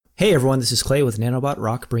Hey everyone, this is Clay with Nanobot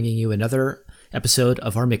Rock bringing you another episode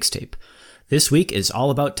of our mixtape. This week is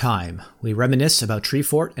all about time. We reminisce about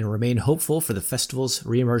Treefort and remain hopeful for the festival's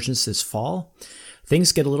reemergence this fall.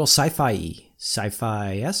 Things get a little sci-fi-y,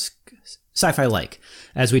 sci-fi-esque, sci-fi-like,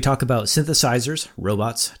 as we talk about synthesizers,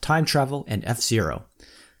 robots, time travel, and F-Zero.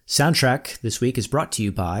 Soundtrack this week is brought to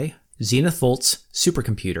you by Zenith Volt's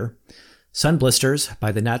Supercomputer, Sun Blisters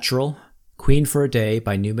by The Natural, Queen for a Day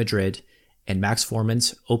by New Madrid, and Max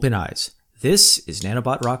Forman's Open Eyes. This is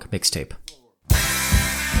Nanobot Rock Mixtape.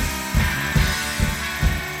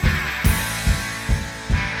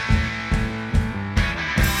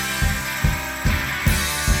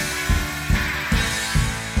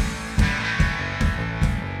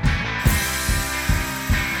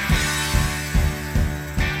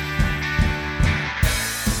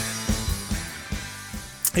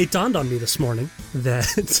 It dawned on me this morning that,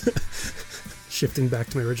 shifting back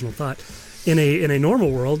to my original thought, in a normal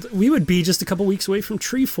world, we would be just a couple weeks away from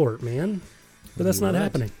Treefort, man. But that's not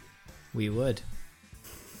happening. We would.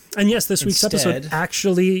 And yes, this week's episode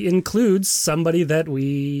actually includes somebody that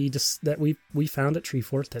we found at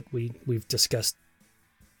Treefort that we've discussed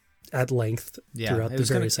at length throughout the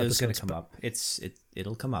various episodes. It was going to come up.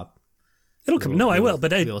 It'll come up. It'll come. No, I will.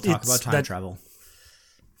 But we'll talk about time travel.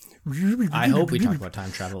 I hope we talk about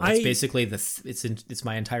time travel. It's basically it's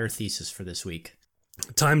my entire thesis for this week.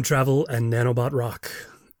 Time travel and Nanobot Rock.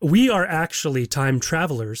 We are actually time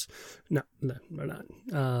travelers. No, we're not.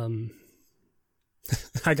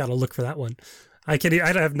 I gotta look for that one. I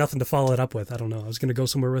have nothing to follow it up with. I don't know. I was gonna go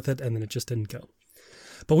somewhere with it, and then it just didn't go.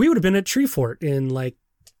 But we would have been at Treefort in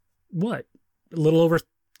a little over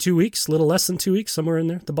 2 weeks, a little less than 2 weeks, somewhere in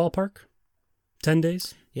there, the ballpark. 10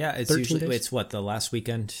 days. Yeah, it's usually days? It's the last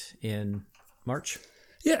weekend in March.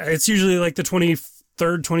 Yeah, it's usually like the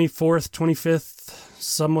 23rd, 24th, 25th,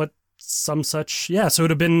 some such. Yeah, so it would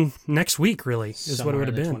have been next week, really, is somewhere what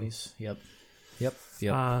it would have been. 20s. Yep.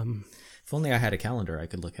 If only I had a calendar I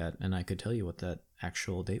could look at and I could tell you what that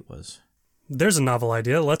actual date was. There's a novel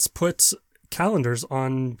idea. Let's put calendars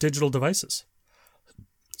on digital devices,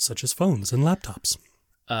 such as phones and laptops.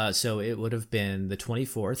 So it would have been the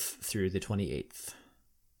 24th through the 28th.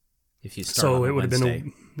 If you start so on it would Wednesday.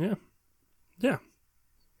 have been yeah.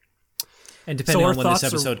 And depending on when this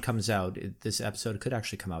episode comes out, this episode could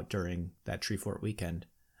actually come out during that Treefort weekend,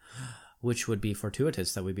 which would be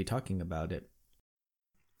fortuitous that we'd be talking about it.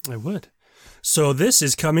 I would. So this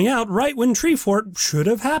is coming out right when Treefort should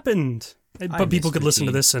have happened. But people could listen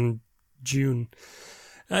to this in June.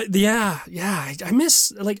 I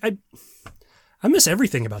miss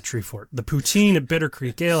everything about Treefort. The poutine at Bitter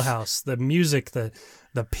Creek Ale House, the music, the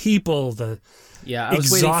people, the I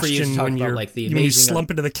was waiting for you to talk about the amazing, when you slump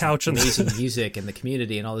into the couch and amazing music and the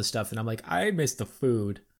community and all this stuff, and I'm like, I miss the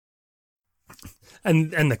food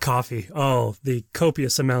and the coffee. Oh, the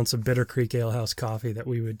copious amounts of Bitter Creek Ale House coffee that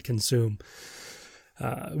we would consume.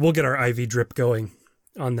 We'll get our IV drip going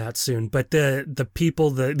on that soon. But the people,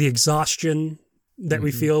 the exhaustion that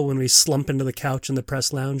we feel when we slump into the couch in the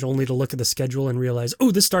press lounge, only to look at the schedule and realize,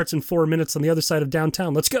 oh, this starts in 4 minutes on the other side of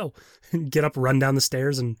downtown. Let's go. And get up, run down the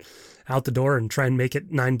stairs and out the door and try and make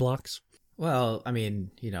it 9 blocks. Well, I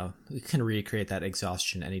mean, we can recreate that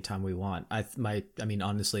exhaustion anytime we want.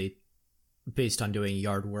 Honestly, based on doing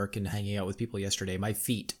yard work and hanging out with people yesterday, my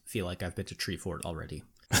feet feel like I've been to Treefort already.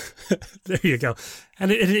 There you go.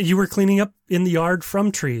 And you were cleaning up in the yard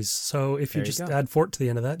from trees. So if you just add fort to the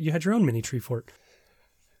end of that, you had your own mini Treefort.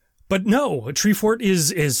 But no, Treefort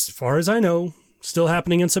is, as far as I know, still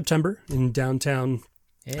happening in September in downtown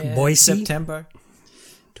Boise. September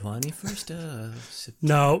 21st of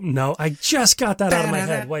September. No, I just got that out of my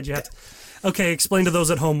head. Why'd you have to? Okay, explain to those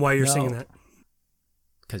at home why you're singing that.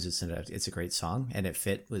 Because it's a great song and it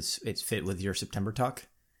fit with your September talk.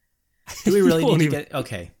 Do we really need to get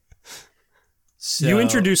okay? So, you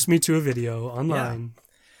introduced me to a video online.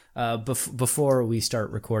 Yeah. Before we start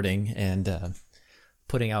recording and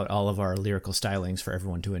putting out all of our lyrical stylings for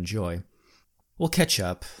everyone to enjoy, we'll catch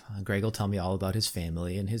up. Greg will tell me all about his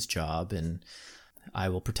family and his job, and I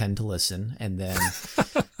will pretend to listen, and then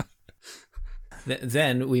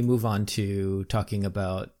then we move on to talking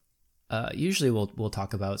about. Usually we'll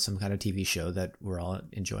talk about some kind of TV show that we're all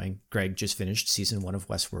enjoying. Greg just finished season 1 of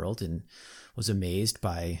Westworld and was amazed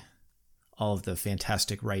by all of the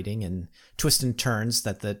fantastic writing and twists and turns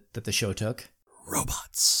that the show took.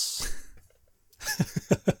 Robots.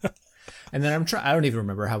 And then I don't even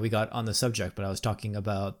remember how we got on the subject, but I was talking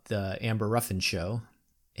about the Amber Ruffin show,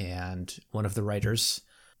 and one of the writers,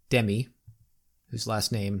 Demi, whose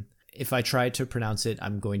last name, if I try to pronounce it,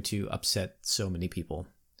 I'm going to upset so many people.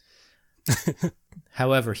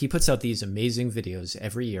 However, he puts out these amazing videos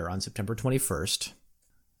every year on September 21st,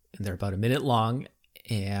 and they're about a minute long,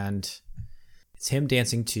 and it's him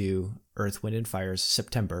dancing to Earth, Wind, and Fire's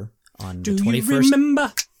September on the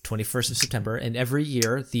 21st of September, and every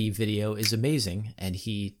year the video is amazing, and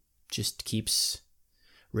he just keeps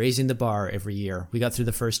raising the bar every year. We got through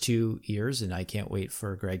the first 2 years, and I can't wait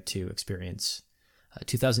for Greg to experience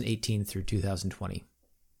 2018 through 2020,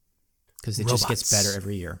 because it just gets better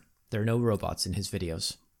every year. There are no robots in his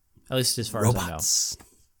videos, at least as far as I know.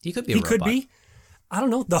 He could be a robot. He could be. I don't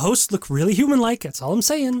know. The hosts look really human-like. That's all I'm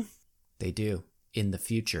saying. They do. In the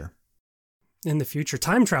future. In the future.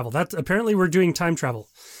 Time travel. That apparently we're doing time travel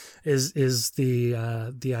is the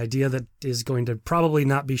idea that is going to probably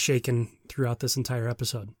not be shaken throughout this entire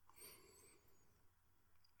episode.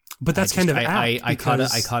 But that's kind of apt. I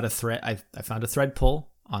caught a thread. I found a thread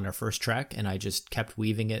pull on our first track, and I just kept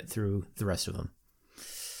weaving it through the rest of them.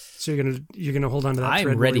 So you're gonna hold on to that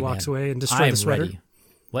thread while he walks away and destroy the sweater? Ready.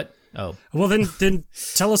 What? Oh. Well, then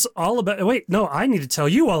tell us all about... Wait, no, I need to tell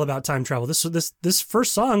you all about time travel. This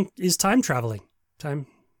first song is time traveling.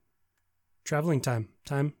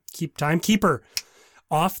 Timekeeper.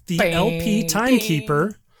 Off the LP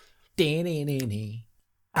Timekeeper.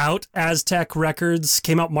 Out Aztec Records.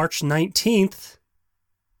 Came out March 19th.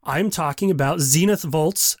 I'm talking about Zenith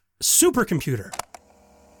Volt's Supercomputer.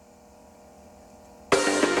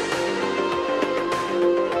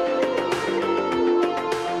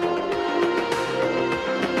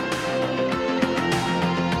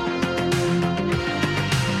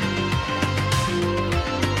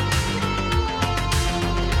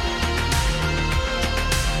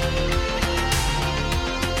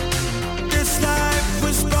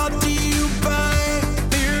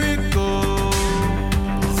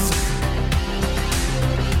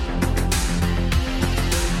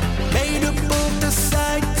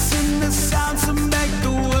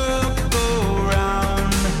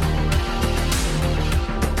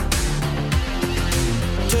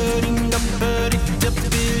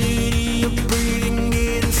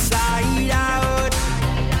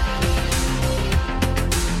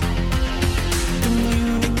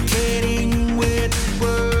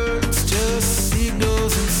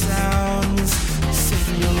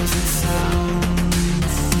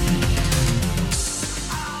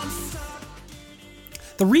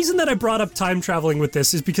 The reason that I brought up time traveling with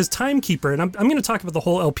this is because Timekeeper, and I'm going to talk about the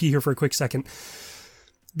whole LP here for a quick second,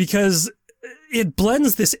 because it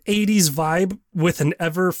blends this 80s vibe with an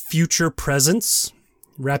ever future presence.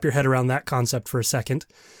 Wrap your head around that concept for a second.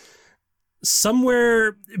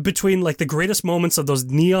 Somewhere between like the greatest moments of those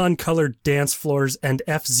neon colored dance floors and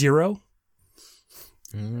F-Zero.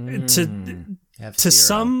 To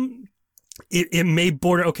some, it may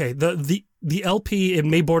border, okay, the LP, it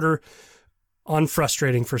may border on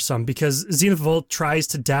frustrating for some, because Zenith Volt tries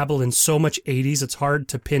to dabble in so much 80s, it's hard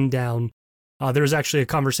to pin down. There was actually a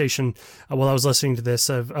conversation while I was listening to this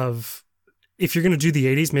of if you're going to do the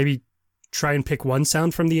 80s, maybe try and pick one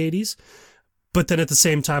sound from the 80s. But then at the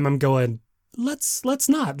same time, I'm going, let's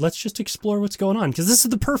not. Let's just explore what's going on, because this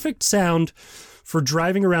is the perfect sound for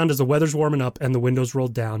driving around as the weather's warming up and the windows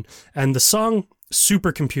rolled down. And the song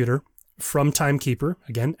Supercomputer from Timekeeper,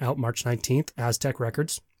 again, out March 19th, Aztec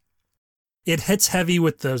Records. It hits heavy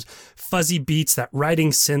with those fuzzy beats, that riding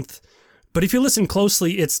synth. But if you listen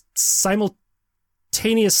closely, it's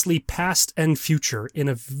simultaneously past and future in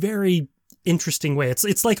a very interesting way.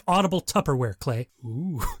 It's like audible Tupperware, Clay.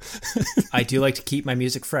 Ooh. I do like to keep my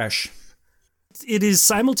music fresh. It is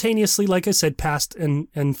simultaneously, like I said, past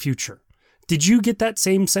and future. Did you get that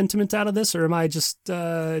same sentiment out of this, or am I just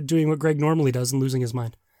doing what Greg normally does and losing his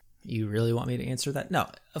mind? You really want me to answer that? No,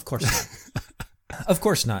 of course not. Of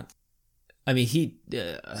course not. I mean,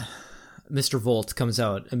 Mr. Volt comes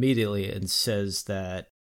out immediately and says that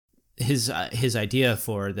his idea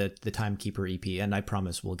for the Timekeeper EP, and I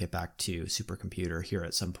promise we'll get back to Supercomputer here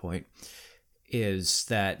at some point, is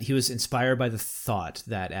that he was inspired by the thought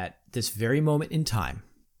that at this very moment in time,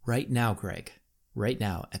 right now, Greg, right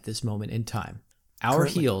now, at this moment in time, our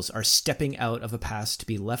heels are stepping out of a past to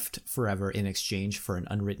be left forever in exchange for an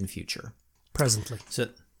unwritten future. Presently.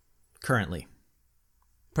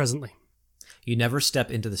 Presently. You never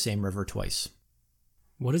step into the same river twice.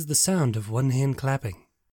 What is the sound of one hand clapping?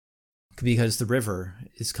 Because the river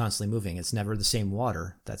is constantly moving. It's never the same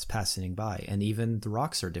water that's passing by. And even the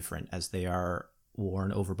rocks are different as they are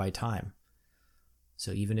worn over by time.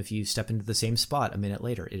 So even if you step into the same spot a minute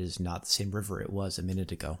later, it is not the same river it was a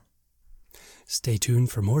minute ago. Stay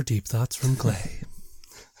tuned for more deep thoughts from Clay.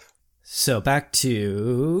 So back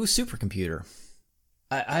to Supercomputer.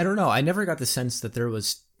 I don't know. I never got the sense that there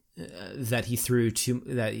was that he threw too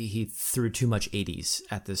much 80s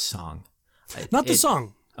at this song. Not the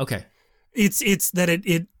song. Okay. It's that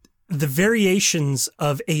it the variations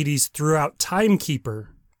of 80s throughout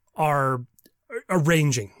Timekeeper are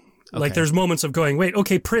arranging. Okay. Like there's moments of going, wait,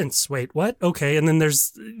 okay, Prince, wait, what? Okay, and then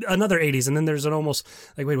there's another 80s, and then there's an almost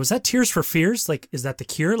like, wait, was that Tears for Fears? Like, is that The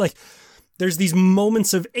Cure? Like, there's these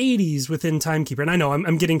moments of 80s within Timekeeper. And I know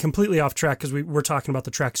I'm getting completely off track because we're talking about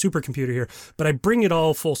the track Supercomputer here, but I bring it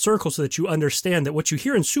all full circle so that you understand that what you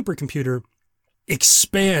hear in Supercomputer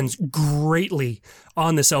expands greatly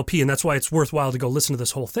on this LP, and that's why it's worthwhile to go listen to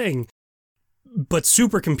this whole thing. But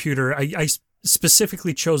Supercomputer, I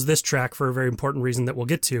specifically chose this track for a very important reason that we'll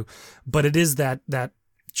get to, but it is that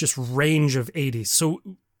just range of 80s. So,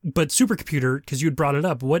 but Supercomputer, because you'd brought it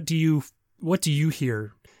up, what do you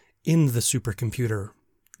hear in the Supercomputer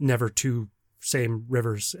Never Two Same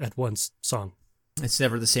Rivers at Once song? It's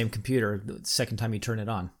never the same computer the second time you turn it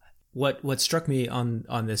on. What struck me on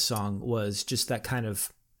this song was just that kind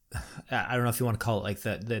of, I don't know if you want to call it like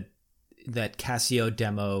that Casio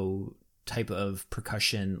demo type of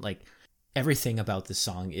percussion. Like everything about this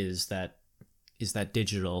song is that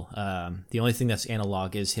digital. The only thing that's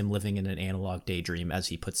analog is him living in an analog daydream, as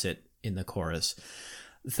he puts it in the chorus.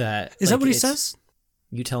 Is that what he says?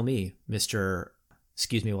 You tell me, Mr.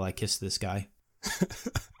 Excuse me while I kiss this guy.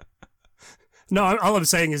 No, all I'm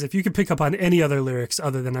saying is if you could pick up on any other lyrics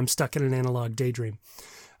other than I'm stuck in an analog daydream,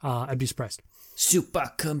 I'd be surprised.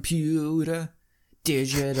 Supercomputer,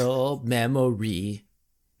 digital memory.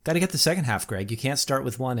 Got to get the second half, Greg. You can't start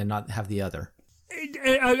with one and not have the other.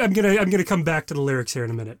 I'm gonna come back to the lyrics here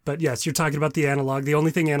in a minute. But yes, you're talking about the analog. The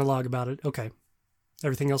only thing analog about it. Okay.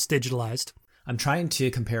 Everything else digitalized. I'm trying to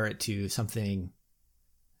compare it to something.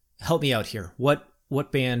 Help me out here. What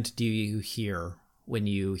band do you hear when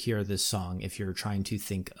you hear this song, if you're trying to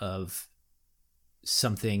think of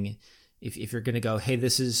something, if you're going to go, hey,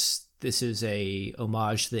 this is a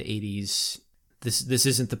homage to the 80s. This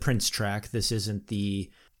isn't the Prince track. This isn't the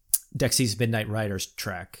Dexy's Midnight Riders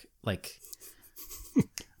track. Like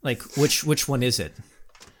which one is it?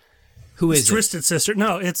 Who is it? Twisted Sister.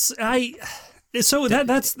 No, it's so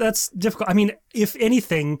that's difficult. I mean, if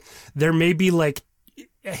anything, there may be like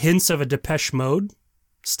hints of a Depeche Mode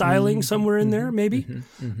styling somewhere in there, maybe.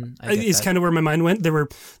 It's kind of where my mind went. There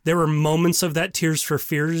were moments of that Tears for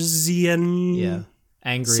Fearsian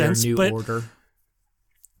angrier sense, New Order.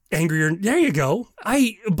 Angrier, there you go.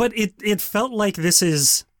 But it felt like this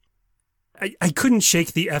is. I couldn't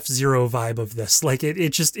shake the F-Zero vibe of this. Like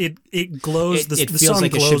it glows. The feels song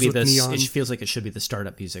like it glows should be with neon. It feels like it should be the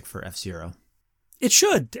startup music for F-Zero. It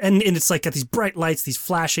should, and it's like got these bright lights, these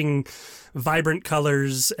flashing, vibrant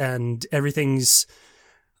colors, and everything's.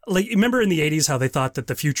 Like, remember in the 80s how they thought that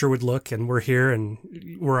the future would look, and we're here and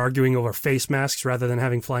we're arguing over face masks rather than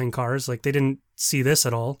having flying cars? Like, they didn't see this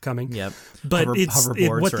at all coming. Yep. But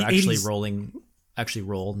hoverboards are actually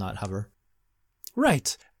roll, not hover.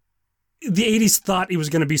 Right. The 80s thought it was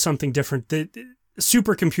going to be something different. The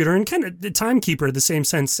Supercomputer and kind of the Timekeeper, the same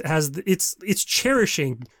sense, it's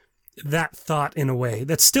cherishing that thought in a way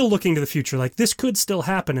that's still looking to the future. Like, this could still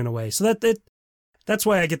happen in a way. So that's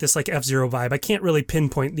why I get this like F-Zero vibe. I can't really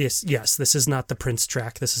pinpoint this. Yes, this is not the Prince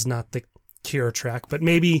track. This is not the Cure track. But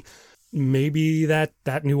maybe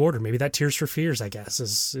that New Order, maybe that Tears for Fears, I guess,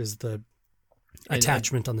 is the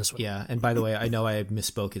attachment on this one. Yeah, and by the way, I know I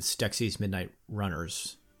misspoke. It's Dexy's Midnight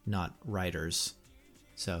Runners, not Riders.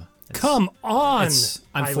 So come on,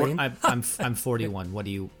 I'm 41. What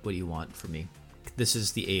do you want from me? This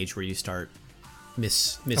is the age where you start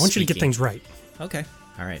miss. I want you to get things right. Okay,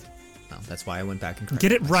 all right. Well, that's why I went back and corrected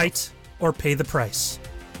get it myself. right or pay the price.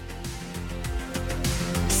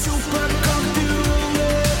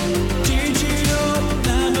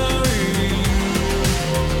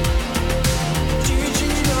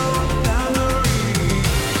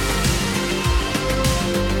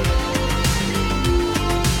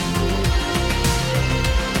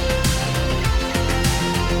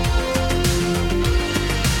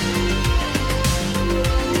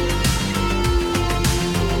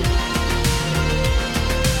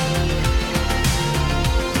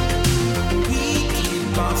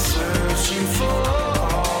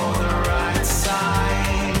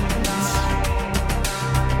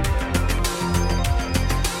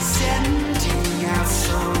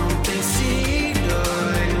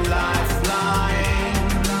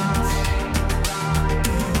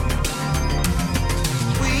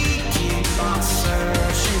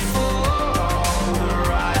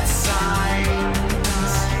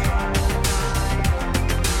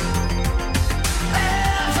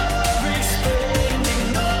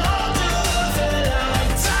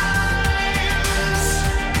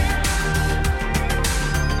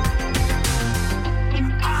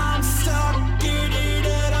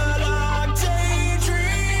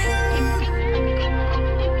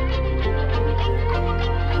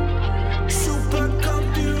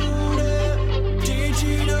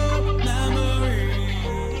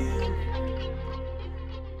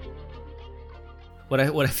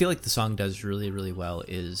 what I feel like the song does really, really well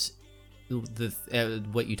is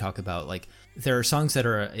what you talk about. Like, there are songs that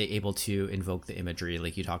are able to invoke the imagery.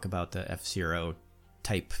 Like, you talk about the F-Zero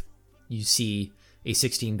type. You see a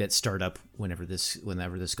 16-bit startup whenever this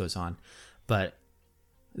goes on. But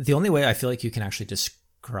the only way I feel like you can actually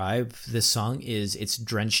describe this song is it's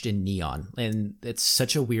drenched in neon. And it's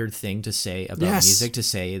such a weird thing to say about music, to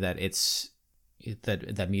say that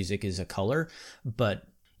that music is a color, but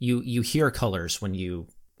you hear colors when you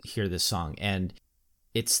hear this song, and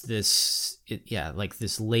it's this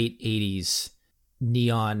late 80s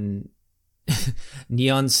neon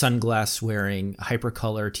sunglass wearing,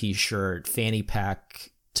 hypercolor t-shirt, fanny pack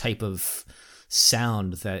type of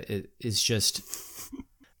sound that is just,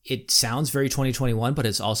 it sounds very 2021, but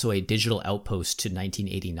it's also a digital outpost to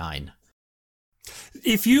 1989.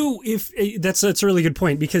 That's a really good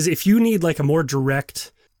point, because if you need like a more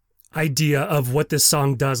direct idea of what this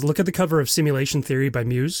song does, look at the cover of Simulation Theory by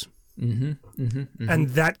Muse. And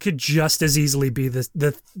that could just as easily be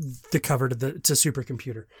the cover to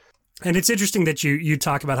Supercomputer. And it's interesting that you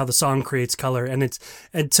talk about how the song creates color, and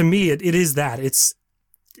to me it is that.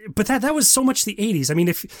 But that was so much the 80s. I mean,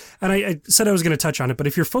 I said I was going to touch on it, but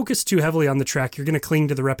if you're focused too heavily on the track, you're going to cling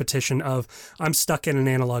to the repetition of "I'm stuck in an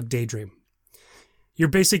analog daydream." You're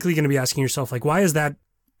basically going to be asking yourself, like, why is that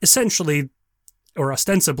essentially or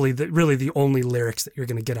ostensibly really the only lyrics that you're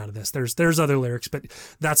going to get out of this? There's other lyrics, but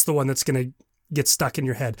that's the one that's going to get stuck in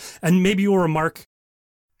your head. And maybe you'll remark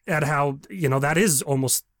at how, that is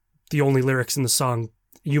almost the only lyrics in the song.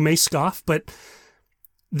 You may scoff, but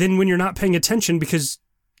then when you're not paying attention because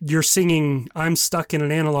you're singing "I'm stuck in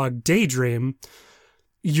an analog daydream,"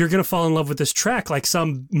 you're going to fall in love with this track like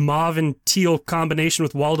some mauve and teal combination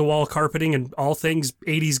with wall-to-wall carpeting and all things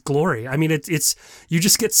 80s glory. I mean, it's you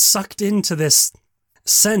just get sucked into this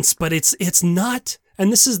sense, but it's not.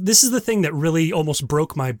 And this is the thing that really almost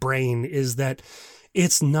broke my brain, is that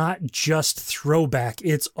it's not just throwback.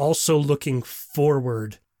 It's also looking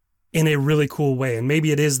forward in a really cool way. And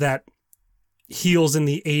maybe it is that heels in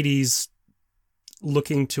the 80s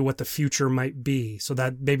looking to what the future might be. So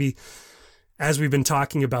that maybe, as we've been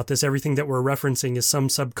talking about this, everything that we're referencing is some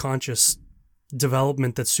subconscious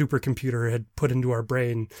development that Supercomputer had put into our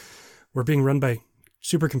brain. We're being run by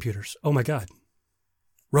supercomputers. Oh my God.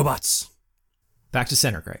 Robots. Back to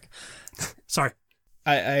center, Greg. Sorry.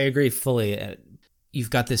 I agree fully. You've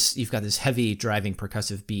got this heavy driving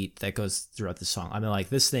percussive beat that goes throughout the song. I mean, like,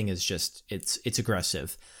 this thing is just, it's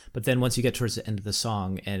aggressive. But then once you get towards the end of the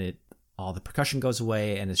song and all the percussion goes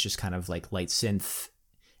away and it's just kind of like light synth.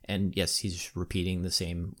 And yes, he's repeating the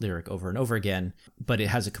same lyric over and over again, but it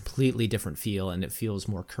has a completely different feel and it feels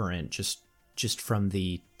more current just from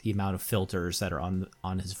the amount of filters that are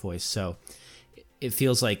on his voice. So it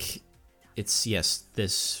feels like it's, yes,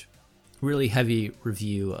 this really heavy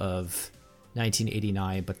review of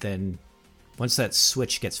 1989, but then once that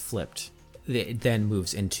switch gets flipped, it then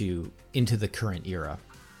moves into the current era.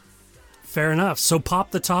 Fair enough. So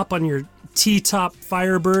pop the top on your T-top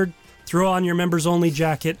Firebird, throw on your members only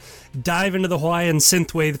jacket, dive into the Hawaiian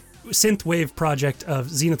synthwave project of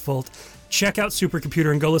Zenith Volt, check out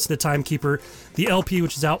Supercomputer, and go listen to Timekeeper, the LP,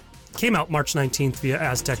 which came out March 19th via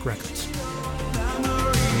Aztec Records.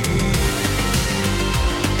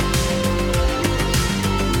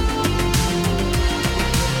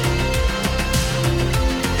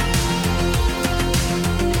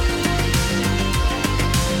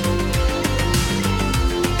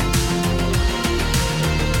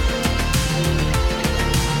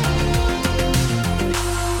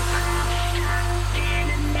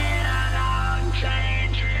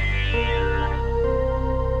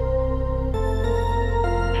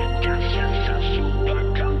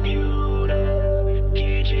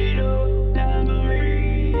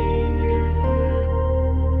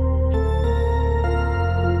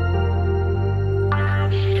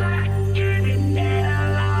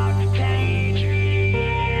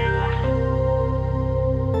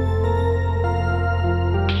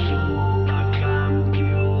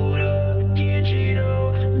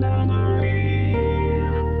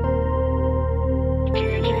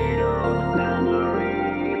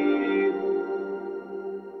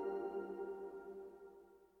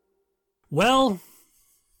 Well,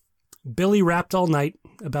 Billy rapped all night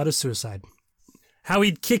about his suicide. How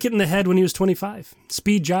he'd kick it in the head when he was 25.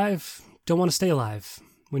 Speed jive, don't want to stay alive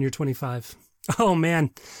when you're 25. Oh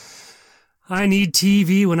man, I need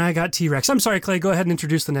TV when I got T-Rex. I'm sorry, Clay, go ahead and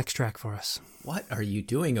introduce the next track for us. What are you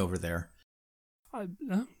doing over there?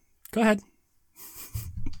 Go ahead.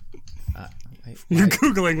 You're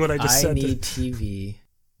Googling what I just said. I need TV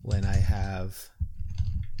when I have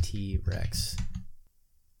T-Rex.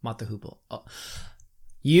 Mata Hoople. Oh.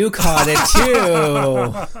 You caught it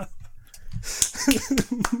too.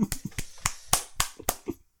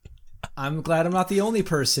 I'm glad I'm not the only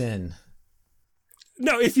person.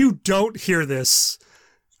 No, if you don't hear this,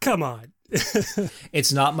 come on.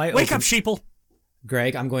 It's not my Wake up, sheeple.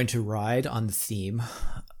 Greg, I'm going to ride on the theme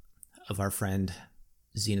of our friend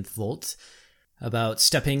Zenith Volt about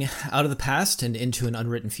stepping out of the past and into an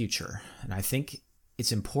unwritten future. And I think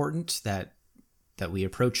it's important that we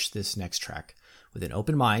approach this next track with an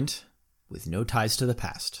open mind, with no ties to the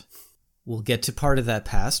past. We'll get to part of that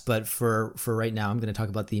past, but for right now, I'm going to talk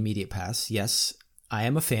about the immediate past. Yes, I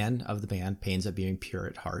am a fan of the band Pains of Being Pure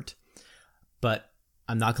at Heart, but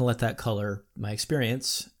I'm not going to let that color my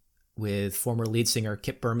experience with former lead singer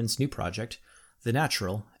Kip Berman's new project, The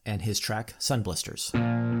Natural, and his track Sun Blisters. Some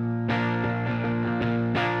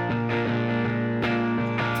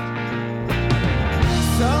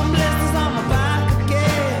blisters on my back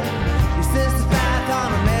again. Your sister's back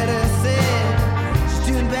on her medicine. She's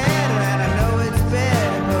doing better and I know it's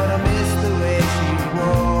better, but I miss the way she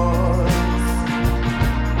was.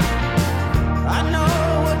 I know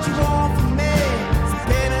what you want from me, some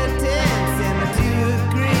penitence, and I do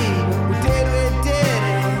agree. We did it,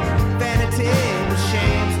 vanity, but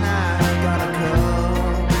shame's not gonna come.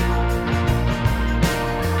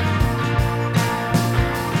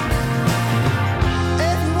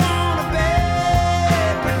 If you wanna be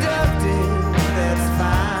productive, that's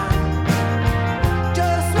fine.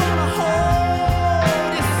 Just wanna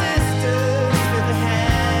hold your sisters with a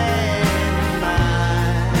hand in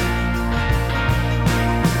mine.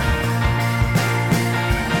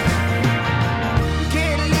 You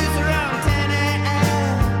can't lose around 10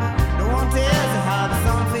 a.m. No one tells you how the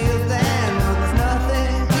sun feels then. When there's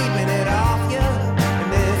nothing keeping it off you, and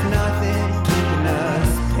there's nothing keeping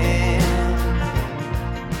us pinned.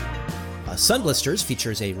 Sun Blisters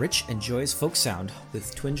features a rich and joyous folk sound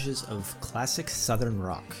with twinges of classic Southern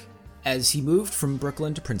rock. As he moved from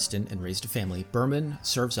Brooklyn to Princeton and raised a family, Berman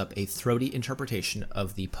serves up a throaty interpretation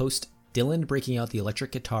of the post-Dylan breaking out the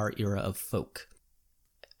electric guitar era of folk.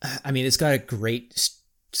 I mean, it's got a great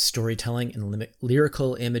storytelling and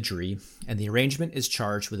lyrical imagery, and the arrangement is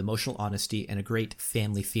charged with emotional honesty and a great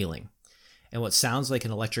family feeling. And what sounds like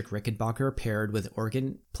an electric Rickenbacker paired with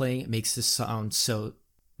organ playing makes this sound so,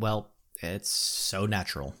 well, it's so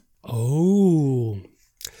natural. Oh.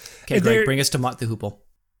 Okay, Greg, bring us to Mott the Hoople.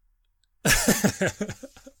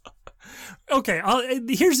 Okay,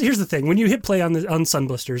 here's the thing. When you hit play on Sun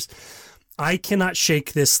Blisters, I cannot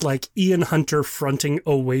shake this like Ian Hunter fronting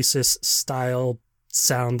Oasis style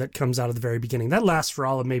sound that comes out of the very beginning. That lasts for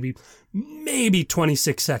all of maybe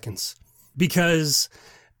 26 seconds, because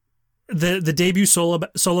the debut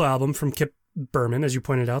solo album from Kip Berman, as you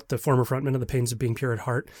pointed out, the former frontman of the Pains of Being Pure at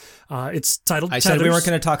Heart, it's titled I Tethers. said we weren't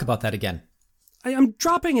going to talk about that again. I'm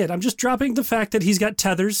dropping it. I'm just dropping the fact that he's got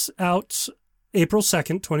Tethers out April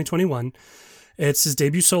 2nd, 2021. It's his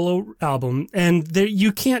debut solo album, and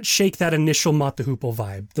you can't shake that initial Mott the Hoople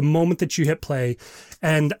vibe the moment that you hit play.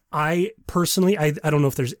 And I personally, I don't know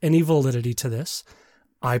if there's any validity to this.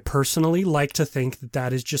 I personally like to think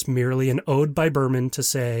that is just merely an ode by Berman to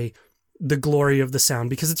say the glory of the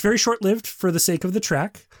sound, because it's very short-lived for the sake of the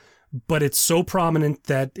track, but it's so prominent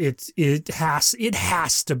that it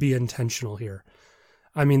has to be intentional here.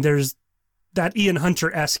 I mean, there's that Ian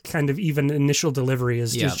Hunter-esque kind of even initial delivery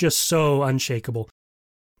is just so unshakable.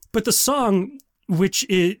 But the song, which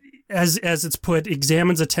as it's put,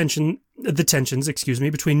 examines the tensions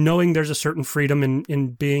between knowing there's a certain freedom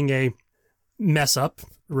in being a mess up,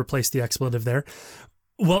 replace the expletive there,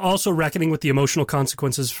 while also reckoning with the emotional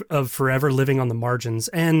consequences of forever living on the margins.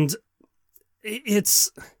 And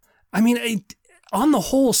on the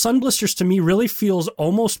whole, Sun Blisters to me really feels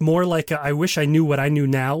almost more like a I wish I knew what I knew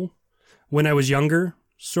now when I was younger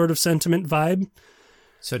sort of sentiment vibe.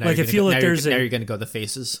 So now, like I feel like now you're going to go the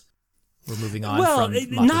Faces. We're moving on from Mott the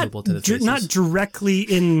Hoople to the Faces. Not directly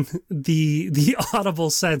in the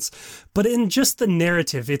audible sense, but in just the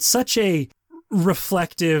narrative. It's such a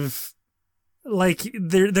reflective, like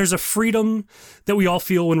there's a freedom that we all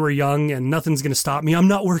feel when we're young and nothing's going to stop me. I'm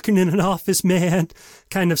not working in an office, man,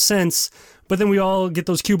 kind of sense. But then we all get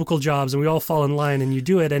those cubicle jobs and we all fall in line and you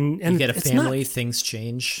do it. And you get a family, things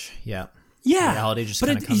change. Yeah. Yeah. Reality just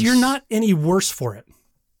kind of comes. You're not any worse for it.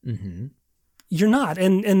 Mm-hmm. You're not.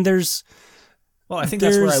 And there's... Well, I think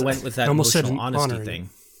that's where I went with that emotional honesty thing.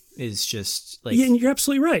 Is just like... Yeah, and you're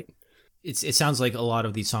absolutely right. It sounds like a lot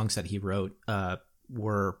of these songs that he wrote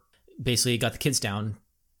were basically got the kids down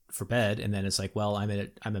for bed, and then it's like, well,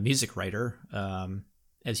 I'm a music writer.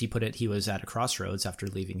 As he put it, he was at a crossroads after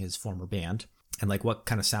leaving his former band, and like what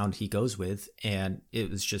kind of sound he goes with. And it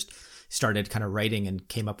was just started kind of writing and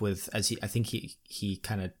came up with, I think he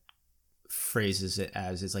kind of phrases it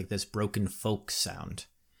as, it's like this broken folk sound.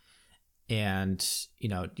 And, you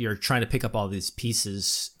know, you're trying to pick up all these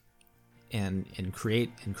pieces and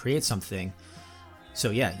create something.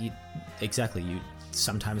 So yeah, exactly.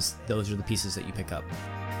 Sometimes those are the pieces that you pick up.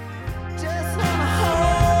 Just wanna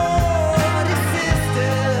hold your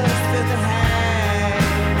sisters with a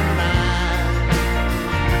hand in mine.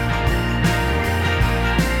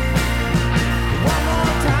 One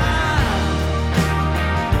more time.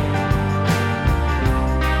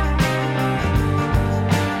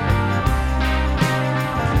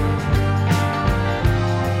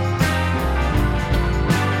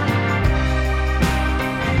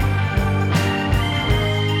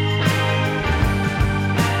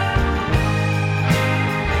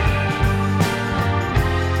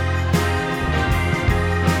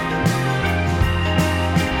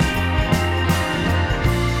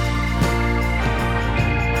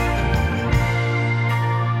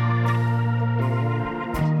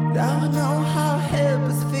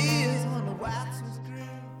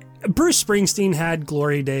 Bruce Springsteen had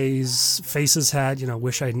glory days. Faces had, you know,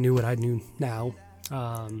 Wish I Knew What I Knew Now.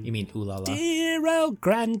 You mean Ooh La La? Dear old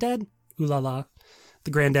Granddad. Ooh La La.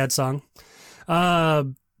 The Granddad song.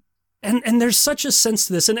 And there's such a sense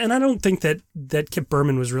to this. And I don't think that Kip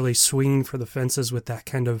Burman was really swinging for the fences with that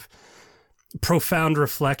kind of profound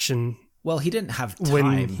reflection. Well, he didn't have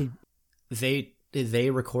time. They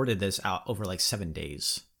recorded this out over like 7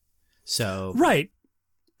 days. So right.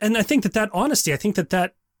 And I think that honesty, I think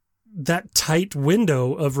that tight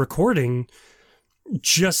window of recording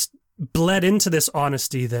just bled into this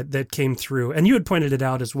honesty that came through. And you had pointed it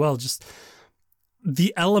out as well, just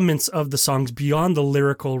the elements of the songs beyond the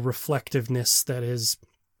lyrical reflectiveness that is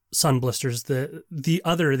Sun Blisters,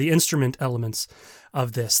 the instrument elements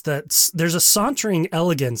of this. There's a sauntering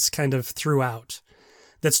elegance kind of throughout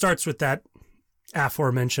that starts with that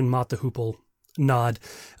aforementioned Mott the Hoople nod,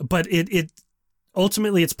 but it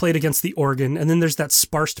ultimately it's played against the organ, and then there's that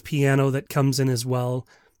sparsed piano that comes in as well.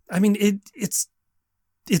 I mean, it's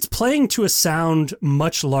playing to a sound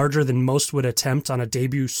much larger than most would attempt on a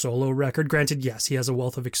debut solo record. Granted, yes, he has a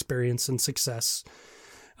wealth of experience and success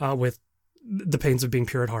with The Pains of Being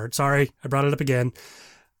Pure at Heart. Sorry, I brought it up again.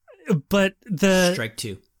 But Strike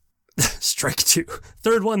two. Strike two.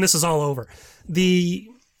 Third one, this is all over.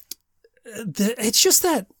 It's just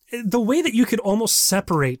that the way that you could almost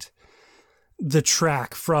separate the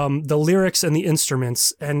track from the lyrics and the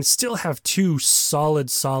instruments and still have two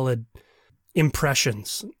solid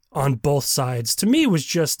impressions on both sides, to me was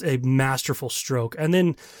just a masterful stroke. And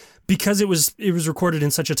then because it was recorded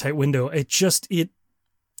in such a tight window, it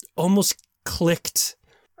almost clicked,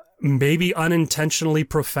 maybe unintentionally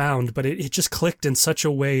profound, but it just clicked in such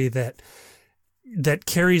a way that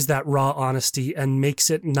carries that raw honesty and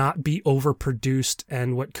makes it not be overproduced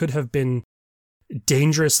and what could have been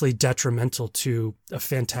dangerously detrimental to a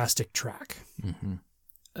fantastic track. Mm-hmm.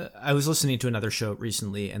 I was listening to another show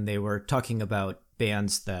recently, and they were talking about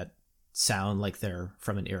bands that sound like they're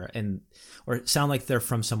from an era or sound like they're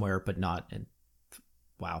from somewhere, but not. And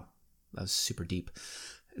wow, that was super deep.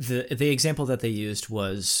 The example that they used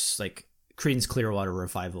was like Creedence Clearwater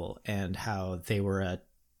Revival, and how they were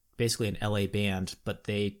basically an LA band, but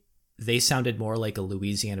they sounded more like a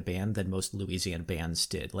Louisiana band than most Louisiana bands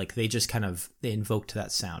did. Like they just they invoked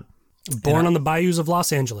that sound. Born on the bayous of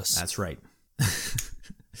Los Angeles. That's right.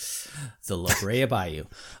 The La Brea Bayou.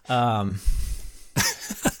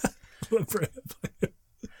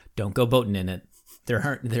 Don't go boating in it.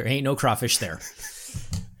 There ain't no crawfish there.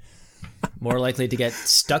 More likely to get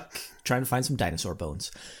stuck trying to find some dinosaur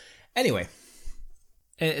bones. Anyway,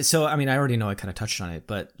 so I mean, I already know I kind of touched on it,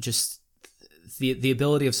 but just the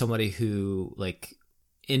ability of somebody who, like,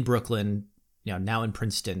 in Brooklyn, you know, now in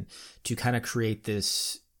Princeton, to kind of create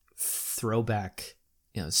this throwback,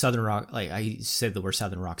 you know, Southern rock. Like I said the word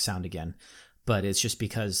Southern rock sound again, but it's just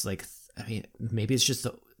because, like, I mean, maybe it's just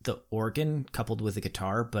the organ coupled with the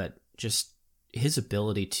guitar, but just his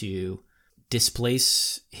ability to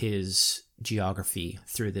displace his geography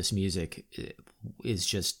through this music is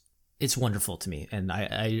just, it's wonderful to me. And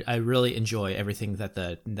I really enjoy everything that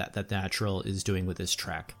that Natural is doing with this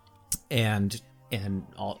track. And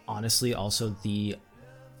honestly, also the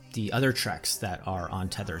other tracks that are on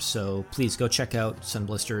Tethers. So please go check out Sun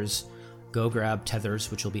Blisters. Go grab Tethers,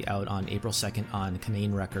 which will be out on April 2nd on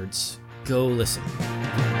Canaan Records. Go listen.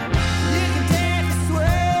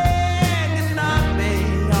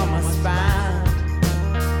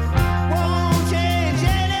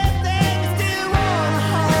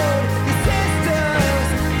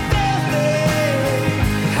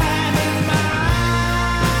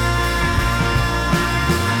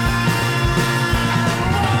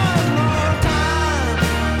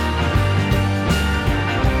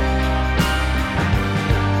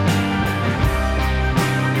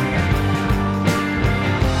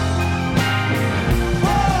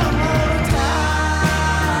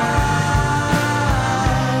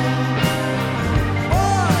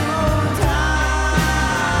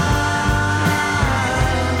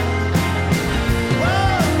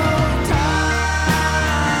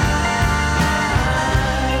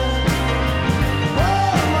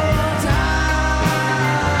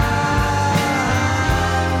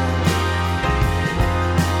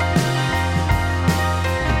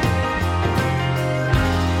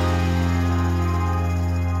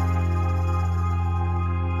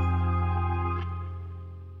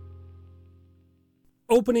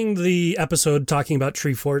 opening the episode talking about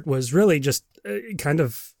Treefort was really just kind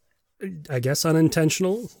of, I guess,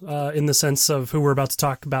 unintentional in the sense of who we're about to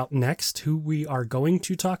talk about next, who we are going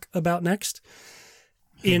to talk about next.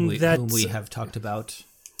 Whom we have talked about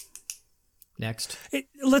next.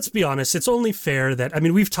 Let's be honest. It's only fair that, I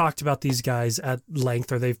mean, we've talked about these guys at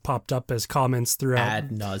length, or they've popped up as comments throughout. Ad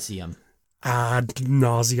nauseum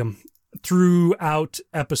Throughout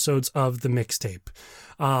episodes of the mixtape.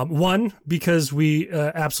 One, because we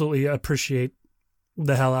absolutely appreciate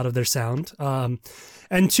the hell out of their sound.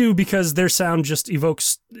 And two, because their sound just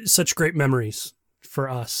evokes such great memories for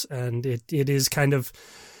us. And it is kind of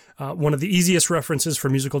one of the easiest references for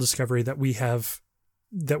musical discovery that we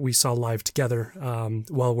saw live together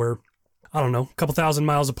while we're, I don't know, a couple thousand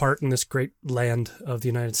miles apart in this great land of the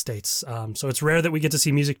United States. So it's rare that we get to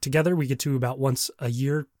see music together. We get to about once a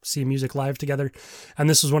year see music live together. And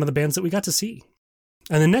this was one of the bands that we got to see.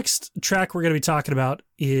 And the next track we're going to be talking about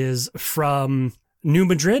is from New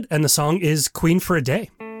Madrid, and the song is Queen for a Day.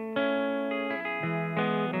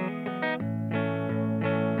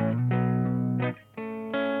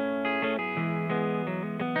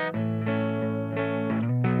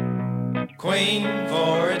 Queen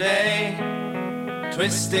for a day,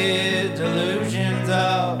 twisted delusions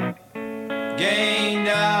of gained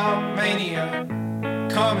out mania,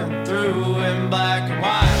 coming through in black and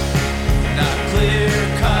white, not clear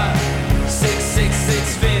cut,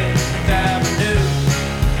 666 Fifth Avenue,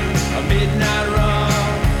 a midnight run,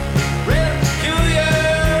 real peculiar,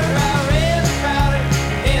 I read about it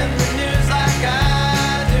in the news like I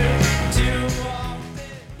do too often.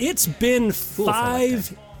 It's been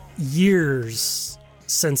 5 years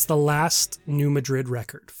since the last New Madrid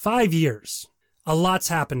record. 5 years. A lot's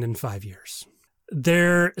happened in 5 years.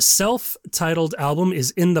 Their self-titled album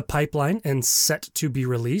is in the pipeline and set to be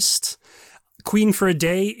released. Queen for a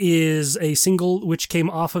Day is a single which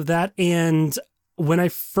came off of that. And when I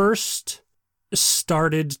first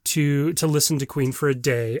started to listen to Queen for a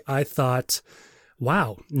Day, I thought,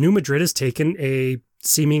 wow, New Madrid has taken a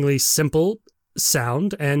seemingly simple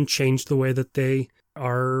sound and changed the way that they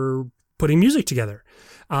are putting music together.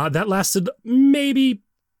 That lasted maybe,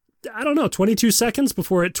 I don't know, 22 seconds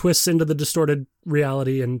before it twists into the distorted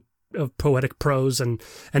reality and of poetic prose and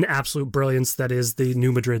an absolute brilliance that is the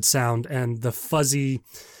New Madrid sound, and the fuzzy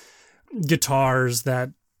guitars,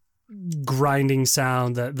 that grinding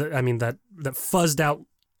sound, that fuzzed out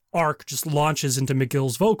arc just launches into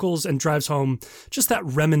McGill's vocals and drives home just that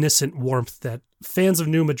reminiscent warmth that fans of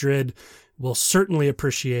New Madrid will certainly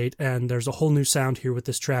appreciate. And there's a whole new sound here with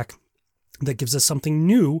this track that gives us something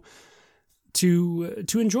new to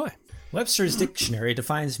enjoy. Webster's Dictionary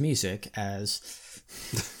defines music as...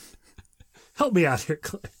 Help me out here,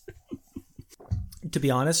 Clay. To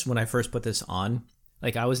be honest, when I first put this on,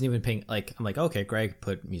 like, I wasn't even paying, like, I'm like, okay, Greg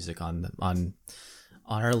put music on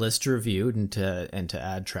our list to review and to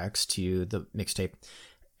add tracks to the mixtape.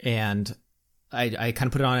 And I kind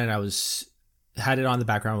of put it on, and I had it on the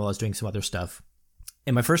background while I was doing some other stuff.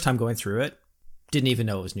 And my first time going through it, didn't even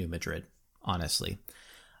know it was New Madrid, honestly.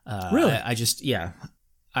 Really?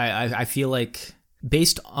 I feel like,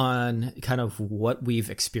 based on kind of what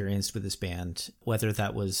we've experienced with this band, whether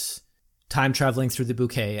that was time traveling through the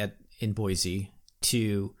bouquet in Boise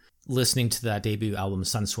to listening to that debut album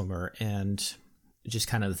Sunswimmer, and just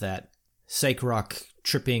kind of that psych rock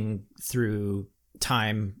tripping through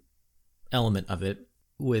time element of it,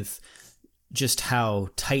 with just how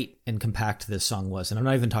tight and compact this song was. And I'm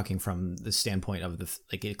not even talking from the standpoint of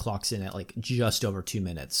it clocks in at like just over 2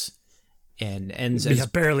 minutes and ends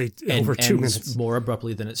barely over 2 minutes, more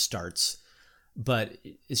abruptly than it starts. But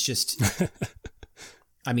it's just,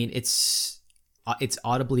 I mean, it's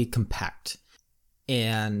audibly compact.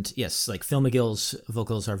 And yes, like Phil McGill's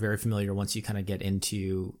vocals are very familiar once you kind of get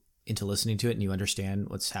into listening to it and you understand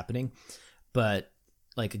what's happening. But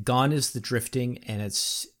like Gone is the drifting, and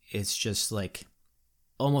it's just like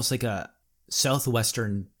almost like a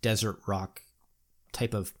southwestern desert rock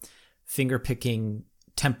type of finger picking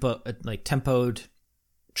tempoed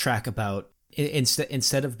track about,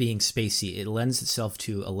 instead of being spacey, it lends itself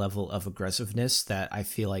to a level of aggressiveness that I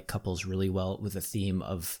feel like couples really well with the theme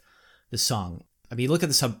of the song. I mean, look at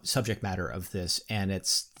the subject matter of this, and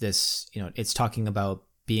it's this, it's talking about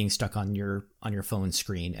being stuck on your phone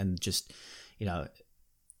screen, and just,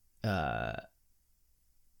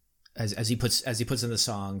 as he puts in the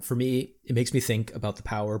song, for me, it makes me think about the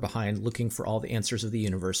power behind looking for all the answers of the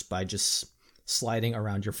universe by just sliding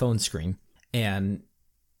around your phone screen. And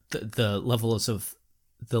the levels of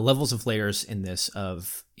layers in this,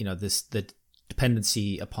 of the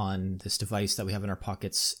dependency upon this device that we have in our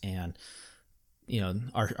pockets, and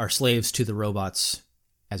our slaves to the robots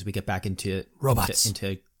as we get back into robots,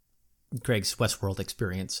 into Greg's Westworld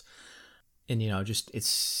experience. And, just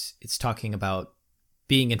it's talking about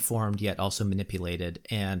being informed yet also manipulated.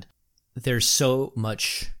 And there's so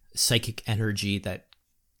much psychic energy that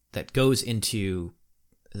goes into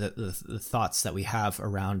the thoughts that we have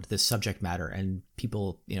around this subject matter, and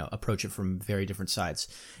people, approach it from very different sides.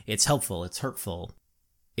 It's helpful, it's hurtful,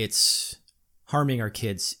 it's harming our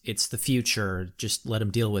kids, it's the future, just let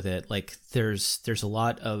them deal with it. Like there's a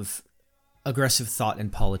lot of aggressive thought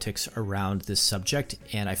and politics around this subject,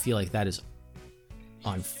 and I feel like that is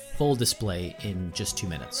on full display in just 2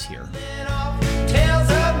 minutes here. Tales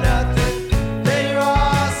of nothing, they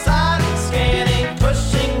are silent scanning,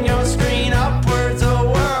 pushing your screen upwards, a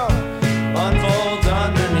world unfolds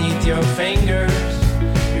underneath your fingers.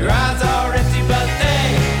 Your eyes are empty, but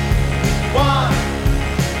they want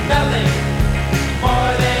nothing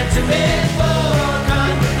more than to be full.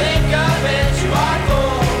 Come to think of it, you are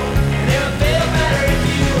full, and it would feel better if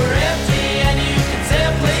you were empty, and you could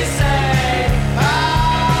simply say,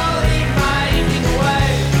 I'll eat my evening away.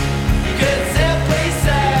 You could simply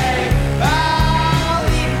say, I'll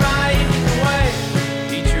eat my evening away.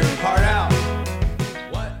 Eat your heart out.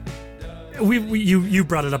 What You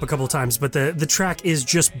brought it up a couple of times, but the track is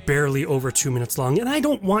just barely over 2 minutes long, and I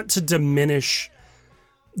don't want to diminish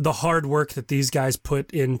the hard work that these guys put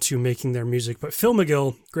into making their music, but Phil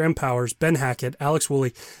McGill, Graham Powers, Ben Hackett, Alex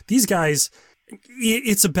Woolley, these guys,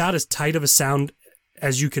 it's about as tight of a sound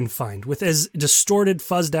as you can find, with as distorted,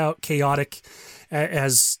 fuzzed out, chaotic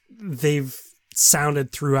as they've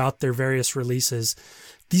sounded throughout their various releases.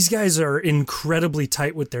 These guys are incredibly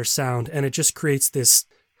tight with their sound, and it just creates this,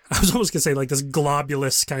 I was almost gonna say like this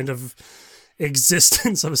globulous kind of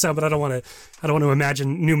existence of a sound, but I don't want to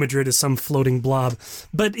imagine New Madrid as some floating blob.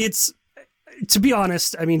 But it's, to be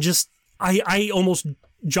honest, I mean, just I almost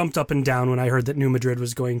jumped up and down when I heard that New Madrid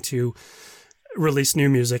was going to release new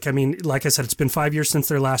music. I mean, like I said, it's been 5 years since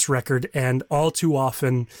their last record, and all too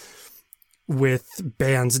often with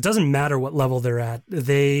bands, it doesn't matter what level they're at,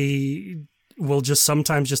 they will just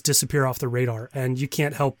sometimes just disappear off the radar, and you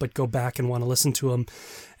can't help but go back and want to listen to them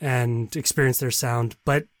and experience their sound.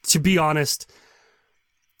 But to be honest,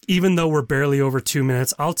 even though we're barely over 2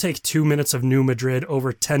 minutes, I'll take 2 minutes of New Madrid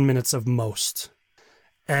over 10 minutes of most.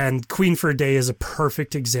 And Queen for a Day is a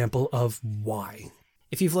perfect example of why.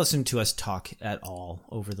 If you've listened to us talk at all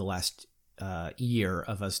over the last year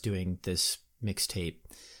of us doing this mixtape,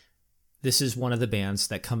 this is one of the bands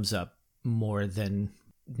that comes up more than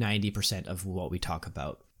 90% of what we talk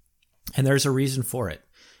about. And there's a reason for it.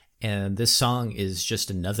 And this song is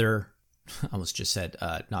just another, I almost just said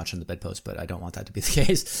notch on the bedpost, but I don't want that to be the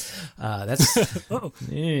case. That's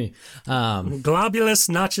globulous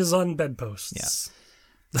notches on bedposts. Yeah.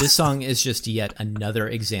 This song is just yet another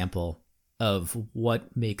example of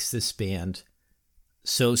what makes this band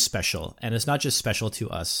so special. And it's not just special to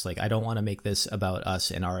us. Like, I don't want to make this about us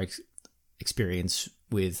and our experience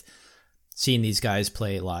with seeing these guys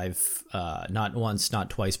play live, not once, not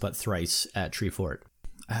twice, but thrice at Treefort.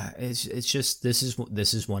 It's just, this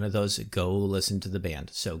is one of those, go listen to the band.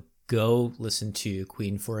 So go listen to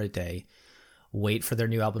Queen for a Day, wait for their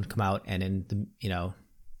new album to come out, and in the,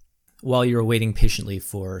 while you're waiting patiently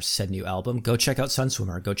for said new album, go check out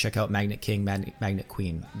Sunswimmer, go check out Magnet King, Magnet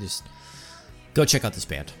Queen. Just go check out this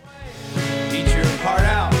band. Eat your heart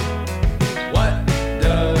out. What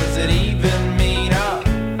does it even mean?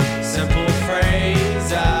 A simple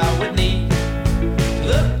phrase I would need.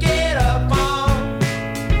 Look it up on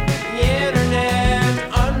the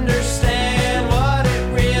internet, understand what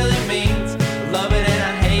it really means. Love it and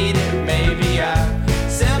I hate it, maybe I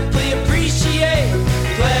simply appreciate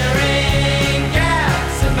glaring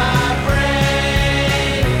gaps in my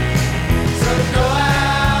brain. So go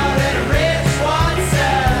out and enrich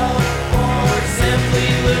oneself, or simply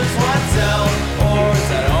lose oneself, or is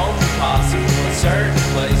that only possible in certain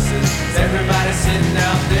places? Is everybody sitting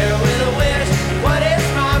out there with a wish? What if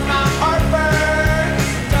my heart burns?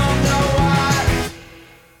 Don't know why.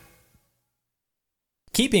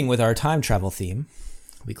 Keeping with our time travel theme,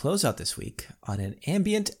 we close out this week on an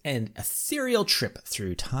ambient and ethereal trip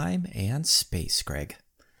through time and space, Greg.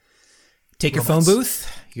 Take your phone booth,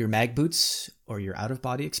 your mag boots, or your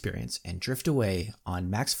out-of-body experience and drift away on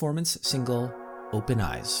Max Forman's single, Open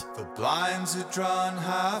Eyes. The blinds are drawn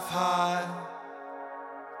half high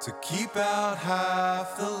to keep out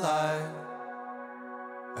half the light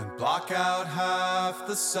and block out half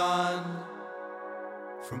the sun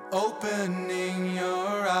from opening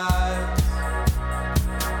your eyes.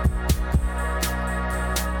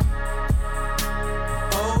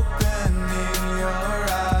 Opening your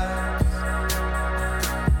eyes.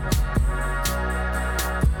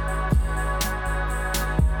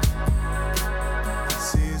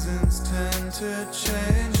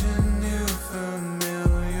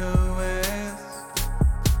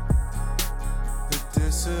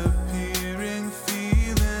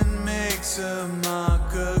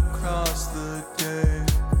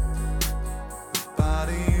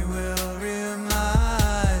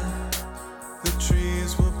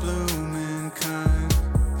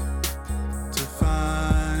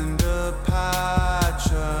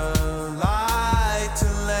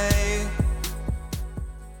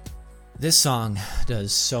 This song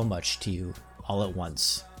does so much to you all at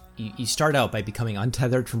once. You start out by becoming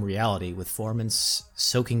untethered from reality with Foreman's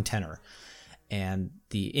soaking tenor and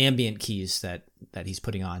the ambient keys that he's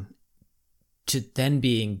putting on, to then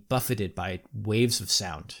being buffeted by waves of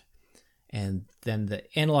sound. And then the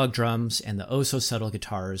analog drums and the oh-so-subtle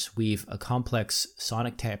guitars weave a complex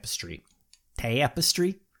sonic tapestry.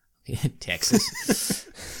 Tapestry?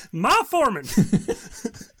 Texas. Ma Foreman!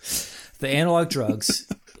 The analog drugs.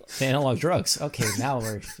 Okay, now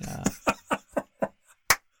we're...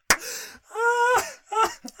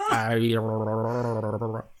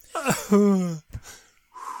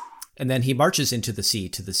 And then he marches into the sea,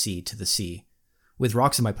 to the sea, to the sea. With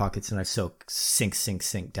rocks in my pockets, and I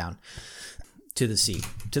sink down. To the sea,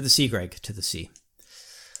 Greg, to the sea.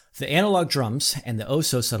 The analog drums and the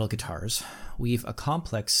oh-so-subtle guitars weave a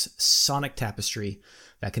complex sonic tapestry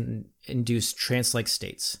that can induce trance-like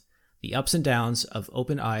states. The ups and downs of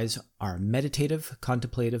Open Eyes are meditative,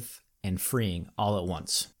 contemplative, and freeing all at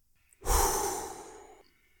once.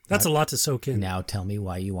 That's a lot to soak in. Now tell me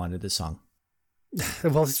why you wanted this song.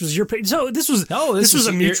 Well, this was your pick. So this was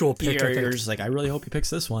a mutual pick. You're just like, I really hope he picks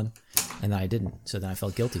this one, and then I didn't. So then I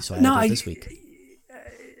felt guilty. So I had it this week.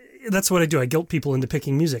 That's what I do. I guilt people into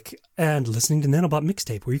picking music and listening to Nanobot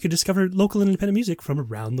Mixtape, where you can discover local and independent music from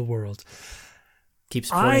around the world. Keep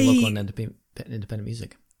supporting local and independent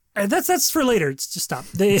music. That's for later. It's just stop.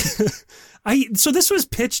 So this was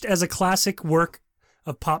pitched as a classic work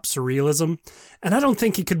of pop surrealism, and I don't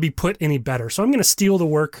think it could be put any better. So I'm going to steal the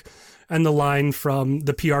work and the line from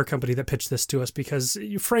the PR company that pitched this to us, because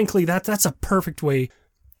frankly, that's a perfect way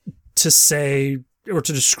to say or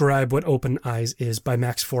to describe what Open Eyes is by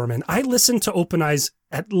Max Foreman. I listened to Open Eyes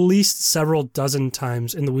at least several dozen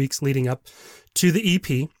times in the weeks leading up to the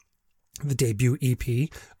EP, the debut EP,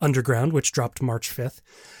 Underground, which dropped March 5th.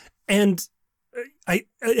 And I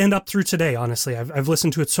end up through today, honestly. I've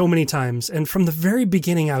listened to it so many times. And from the very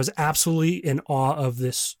beginning, I was absolutely in awe of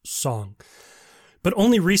this song. But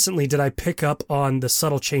only recently did I pick up on the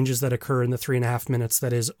subtle changes that occur in the 3.5 minutes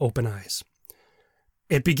that is Open Eyes.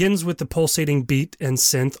 It begins with the pulsating beat and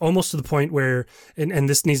synth, almost to the point where, and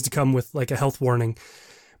this needs to come with like a health warning,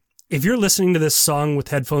 if you're listening to this song with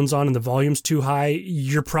headphones on and the volume's too high,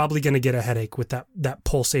 you're probably going to get a headache with that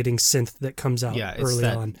pulsating synth that comes out early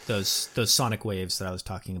on. Those sonic waves that I was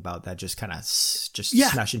talking about that just kind of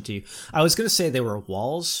smash into you. I was going to say they were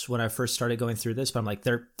walls when I first started going through this, but I'm like,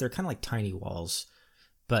 they're kind of like tiny walls.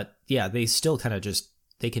 But yeah, they still kind of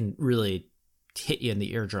they can really hit you in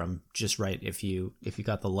the eardrum just right if you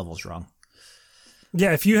got the levels wrong.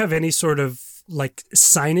 Yeah, if you have any sort of like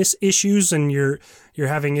sinus issues and you're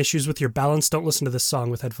having issues with your balance, don't listen to this song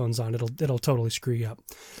with headphones on. It'll totally screw you up.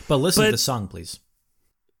 But listen to the song, please.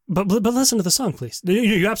 But listen to the song, please.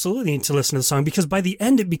 You absolutely need to listen to the song, because by the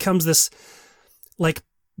end it becomes this like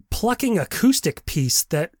plucking acoustic piece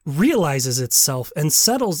that realizes itself and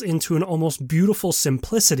settles into an almost beautiful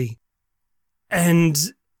simplicity. And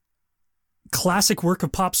classic work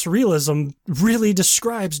of pop surrealism really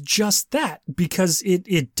describes just that, because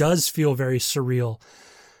it does feel very surreal.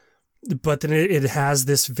 But then it has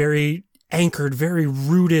this very anchored, very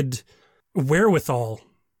rooted wherewithal,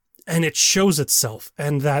 and it shows itself.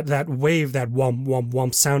 And that wave, that whomp, whomp,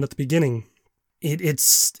 whomp sound at the beginning, it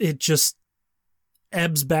just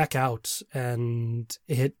ebbs back out, and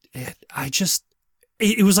it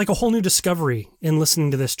was like a whole new discovery in listening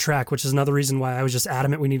to this track, which is another reason why I was just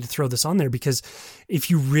adamant we need to throw this on there, because if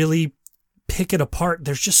you really pick it apart,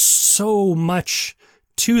 there's just so much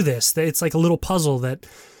to this. It's like a little puzzle that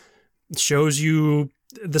shows you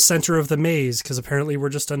the center of the maze, because apparently we're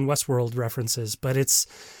just on Westworld references, but it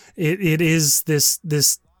is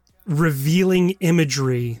this revealing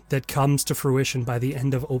imagery that comes to fruition by the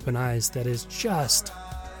end of Open Eyes that is just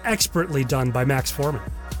expertly done by Max Foreman.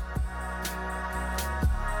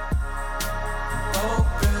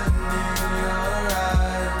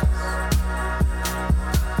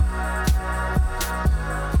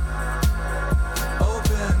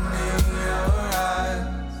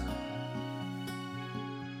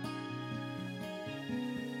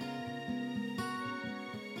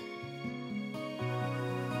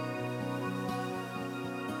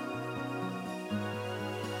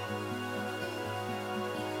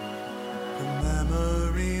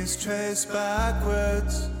 Trace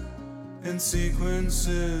backwards in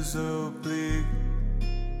sequences oblique,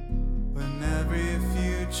 when every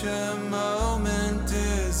future moment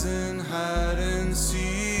is in hide and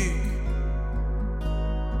seek.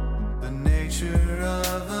 The nature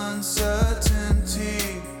of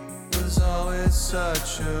uncertainty was always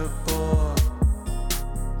such a bore,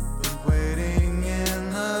 but waiting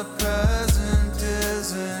in the present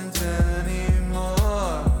isn't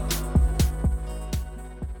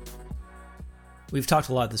we've talked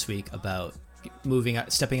a lot this week about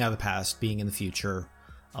stepping out of the past, being in the future,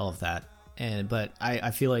 all of that. But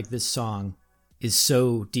I feel like this song is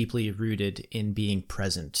so deeply rooted in being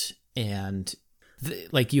present, and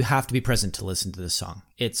like you have to be present to listen to this song.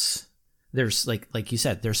 There's like you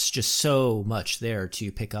said, there's just so much there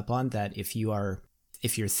to pick up on that if you're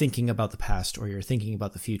thinking about the past or you're thinking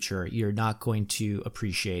about the future, you're not going to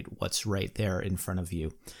appreciate what's right there in front of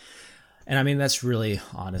you. And I mean, that's really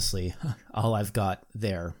honestly all I've got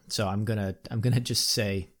there. So I'm gonna just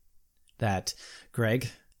say that, Greg,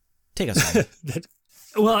 take us on.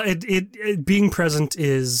 Well, it being present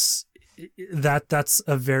is that's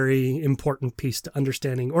a very important piece to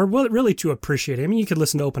understanding, or well, really to appreciating. I mean, you could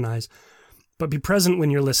listen to Open Eyes, but be present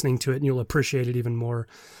when you're listening to it, and you'll appreciate it even more.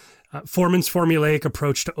 Foreman's formulaic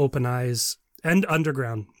approach to Open Eyes and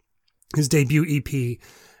Underground, his debut EP,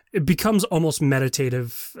 it becomes almost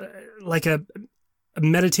meditative, like a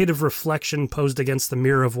meditative reflection posed against the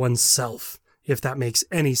mirror of oneself, if that makes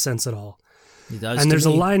any sense at all. It does. And there's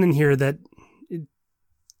a line in here that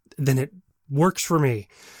then it works for me.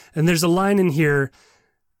 And there's a line in here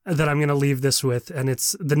that I'm going to leave this with, and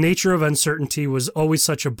it's, the nature of uncertainty was always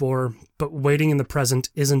such a bore, but waiting in the present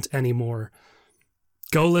isn't anymore.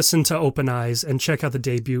 Go listen to Open Eyes and check out the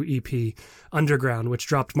debut EP, Underground, which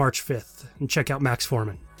dropped March 5th, and check out Max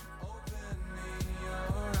Foreman.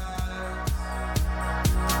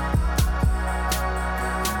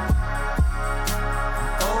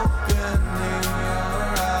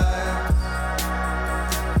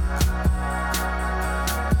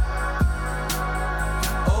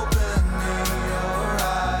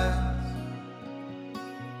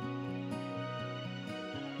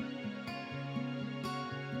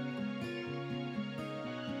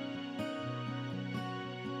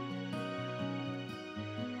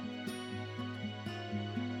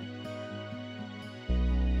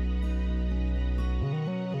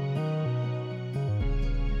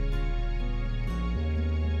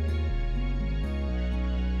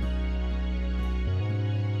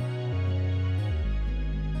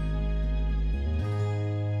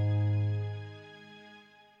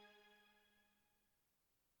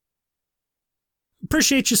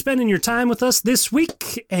 Appreciate you spending your time with us this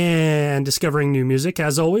week and discovering new music.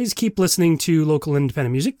 As always, keep listening to local and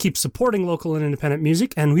independent music, keep supporting local and independent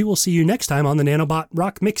music, and we will see you next time on the Nanobot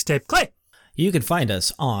Rock Mixtape. Clay! You can find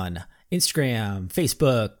us on Instagram,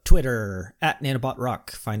 Facebook, Twitter, at Nanobot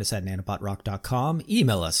Rock. Find us at nanobotrock.com.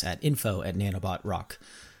 Email us at info@nanobotrock.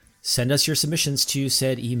 Send us your submissions to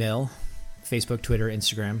said email, Facebook, Twitter,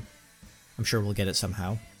 Instagram. I'm sure we'll get it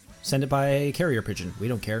somehow. Send it by carrier pigeon. We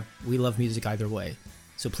don't care. We love music either way.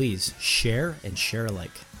 So please share and share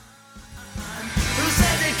alike. Who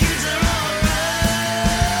said the kids are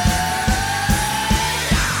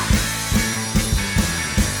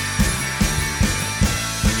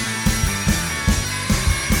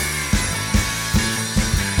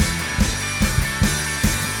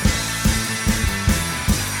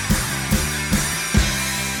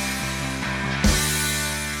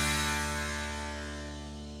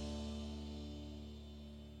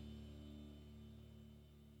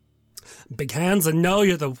Big hands, I know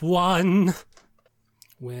you're the one.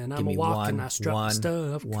 When I'm Give me walking, one, I strut one,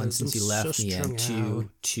 stuff. one 'cause since I'm you left so me, and strung out.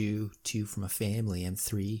 two for my family, and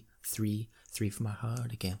three for my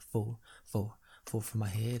heart again, four for my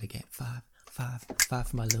head again, five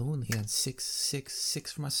for my lonely, and six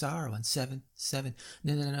for my sorrow, and seven,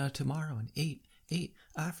 no, tomorrow, and eight,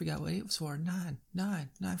 I forgot what 8 was for, nine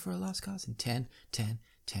for a lost cause, and 10,